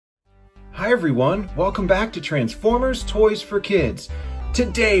Hi everyone, welcome back to Transformers Toys for Kids.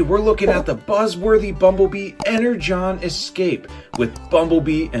 Today we're looking at the Buzzworthy Bumblebee Energon Escape with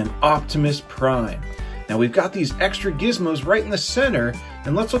Bumblebee and Optimus Prime. Now we've got these extra gizmos right in the center,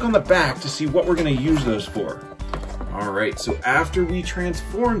 and let's look on the back to see what we're going to use those for. Alright, so after we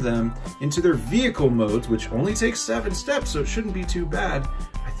transform them into their vehicle modes, which only takes 7 steps, so it shouldn't be too bad,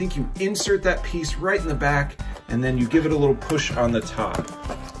 I think you insert that piece right in the back, and then you give it a little push on the top.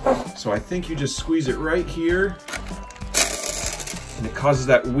 So I think you just squeeze it right here, and it causes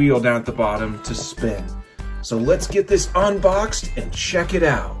that wheel down at the bottom to spin. So let's get this unboxed and check it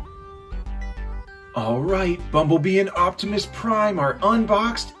out. Alright, Bumblebee and Optimus Prime are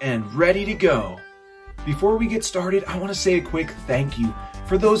unboxed and ready to go. Before we get started, I want to say a quick thank you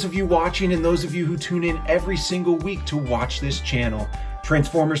for those of you watching and those of you who tune in every single week to watch this channel.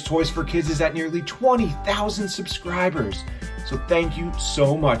 Transformers Toys for Kids is at nearly 20,000 subscribers. So thank you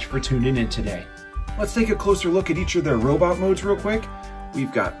so much for tuning in today. Let's take a closer look at each of their robot modes real quick.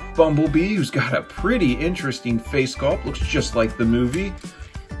 We've got Bumblebee, who's got a pretty interesting face sculpt, looks just like the movie.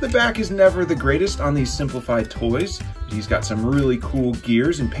 The back is never the greatest on these simplified toys, but he's got some really cool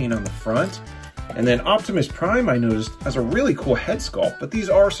gears and paint on the front. And then Optimus Prime, I noticed, has a really cool head sculpt, but these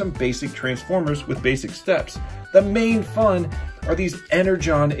are some basic Transformers with basic steps. The main fun are these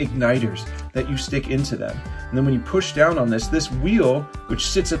Energon igniters that you stick into them. And then when you push down on this wheel, which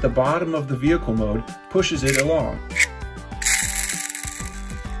sits at the bottom of the vehicle mode, pushes it along.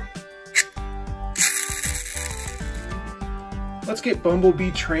 Let's get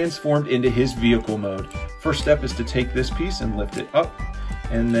Bumblebee transformed into his vehicle mode. First step is to take this piece and lift it up,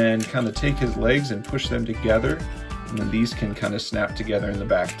 and then kind of take his legs and push them together. And then these can kind of snap together in the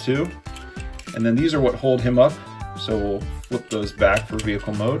back too. And then these are what hold him up. So we'll flip those back for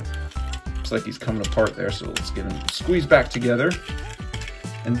vehicle mode. Looks like he's coming apart there, so let's get him squeezed back together.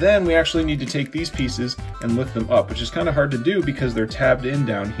 And then we actually need to take these pieces and lift them up, which is kind of hard to do because they're tabbed in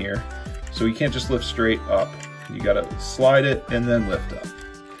down here. So you can't just lift straight up. You gotta slide it and then lift up.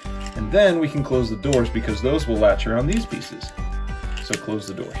 And then we can close the doors because those will latch around these pieces. So close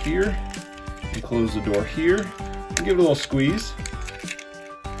the door here, and close the door here, and give it a little squeeze.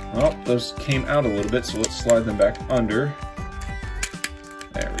 Well, those came out a little bit, so let's slide them back under.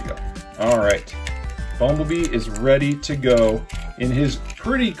 There we go. Alright, Bumblebee is ready to go in his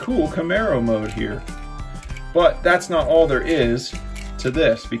pretty cool Camaro mode here. But that's not all there is to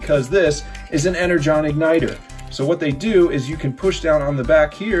this, because this is an Energon igniter. So what they do is you can push down on the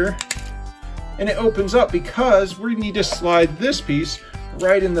back here, and it opens up because we need to slide this piece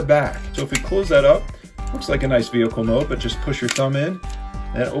right in the back. So if we close that up, looks like a nice vehicle mode, but just push your thumb in,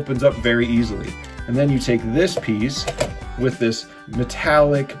 and it opens up very easily. And then you take this piece with this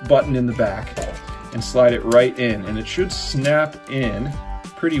metallic button in the back and slide it right in, and it should snap in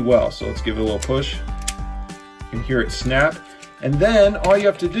pretty well. So let's give it a little push. You can hear it snap. And then all you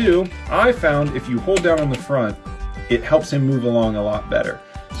have to do, I found if you hold down on the front, it helps him move along a lot better.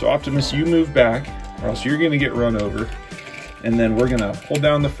 So Optimus, you move back, or else you're gonna get run over. And then we're gonna hold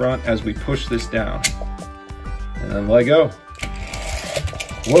down the front as we push this down. And then let go.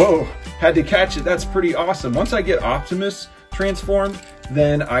 Whoa, had to catch it, that's pretty awesome. Once I get Optimus transformed,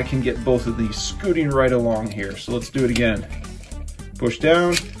 then I can get both of these scooting right along here. So let's do it again. Push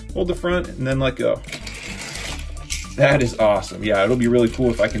down, hold the front, and then let go. That is awesome. Yeah, it'll be really cool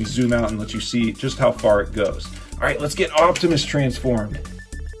if I can zoom out and let you see just how far it goes. All right, let's get Optimus transformed.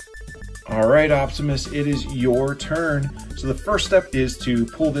 All right, Optimus, it is your turn. So the first step is to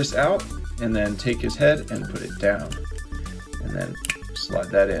pull this out and then take his head and put it down. And then slide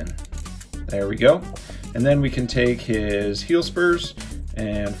that in. There we go. And then we can take his heel spurs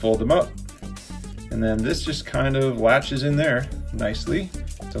and fold them up. And then this just kind of latches in there nicely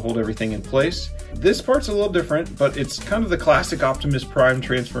to hold everything in place. This part's a little different, but it's kind of the classic Optimus Prime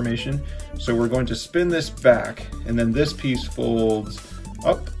transformation. So we're going to spin this back, and then this piece folds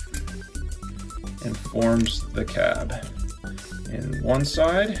up and forms the cab. In one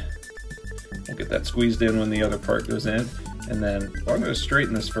side, we'll get that squeezed in when the other part goes in. And then, well, I'm going to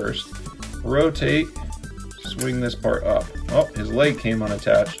straighten this first. Rotate, swing this part up. Oh, his leg came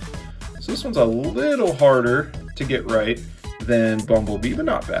unattached. So this one's a little harder to get right than Bumblebee, but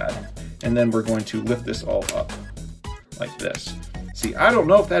not bad. And then we're going to lift this all up like this. See, I don't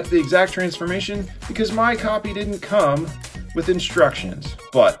know if that's the exact transformation because my copy didn't come with instructions,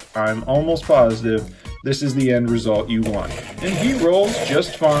 but I'm almost positive this is the end result you want. And he rolls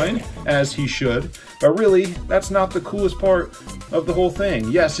just fine, as he should, but really, that's not the coolest part of the whole thing.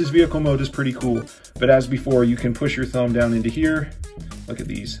 Yes, his vehicle mode is pretty cool, but as before, you can push your thumb down into here. Look at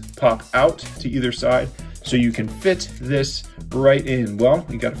these, pop out to either side, so you can fit this right in. Well,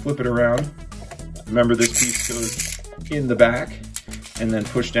 you got to flip it around. Remember, this piece goes in the back and then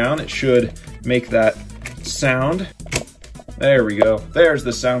push down. It should make that sound. There we go. There's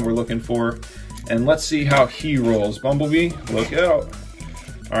the sound we're looking for. And let's see how he rolls. Bumblebee, look out.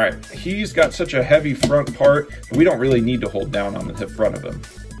 All right, he's got such a heavy front part, we don't really need to hold down on the front of him.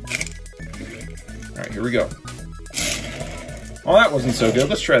 All right, here we go. Oh, that wasn't so good.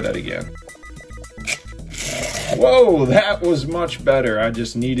 Let's try that again. Whoa, that was much better. I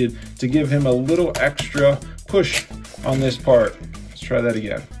just needed to give him a little extra push on this part. Let's try that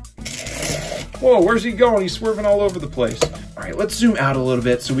again. Whoa, where's he going? He's swerving all over the place. All right, let's zoom out a little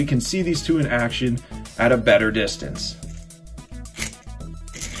bit so we can see these two in action at a better distance.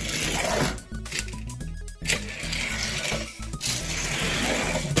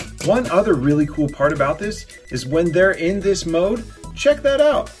 One other really cool part about this is when they're in this mode, check that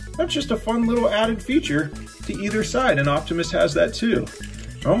out. That's just a fun little added feature to either side, and Optimus has that too.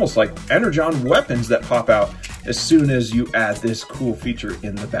 They're almost like Energon weapons that pop out as soon as you add this cool feature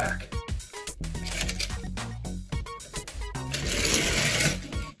in the back.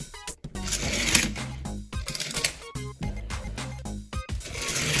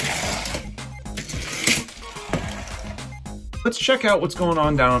 Let's check out what's going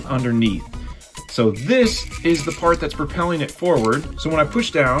on down underneath. So this is the part that's propelling it forward. So when I push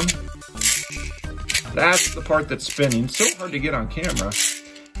down, that's the part that's spinning. So hard to get on camera.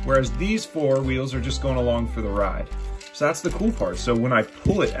 Whereas these four wheels are just going along for the ride. So that's the cool part. So when I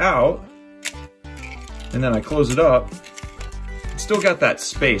pull it out, and then I close it up, it's still got that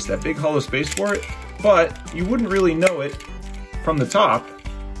space, that big hollow space for it, but you wouldn't really know it from the top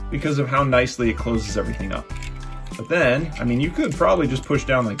because of how nicely it closes everything up. But then, I mean, you could probably just push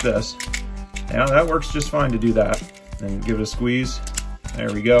down like this. Yeah, that works just fine to do that. And give it a squeeze.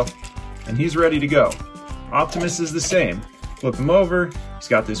 There we go. And he's ready to go. Optimus is the same. Flip him over. He's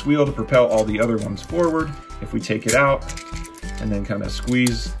got this wheel to propel all the other ones forward. If we take it out and then kind of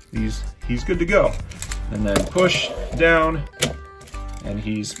squeeze these, he's good to go. And then push down and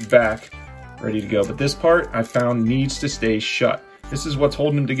he's back, ready to go. But this part I found needs to stay shut. This is what's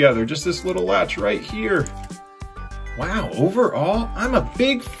holding him together. Just this little latch right here. Wow, overall, I'm a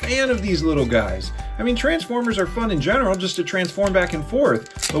big fan of these little guys. I mean, Transformers are fun in general, just to transform back and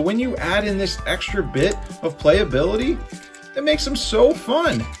forth. But when you add in this extra bit of playability, it makes them so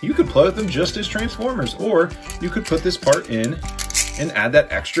fun. You could play with them just as Transformers, or you could put this part in and add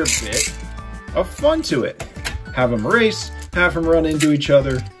that extra bit of fun to it. Have them race, have them run into each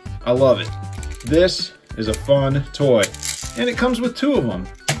other. I love it. This is a fun toy, and it comes with two of them.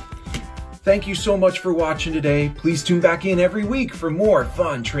 Thank you so much for watching today. Please tune back in every week for more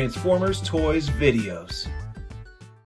fun Transformers Toys videos.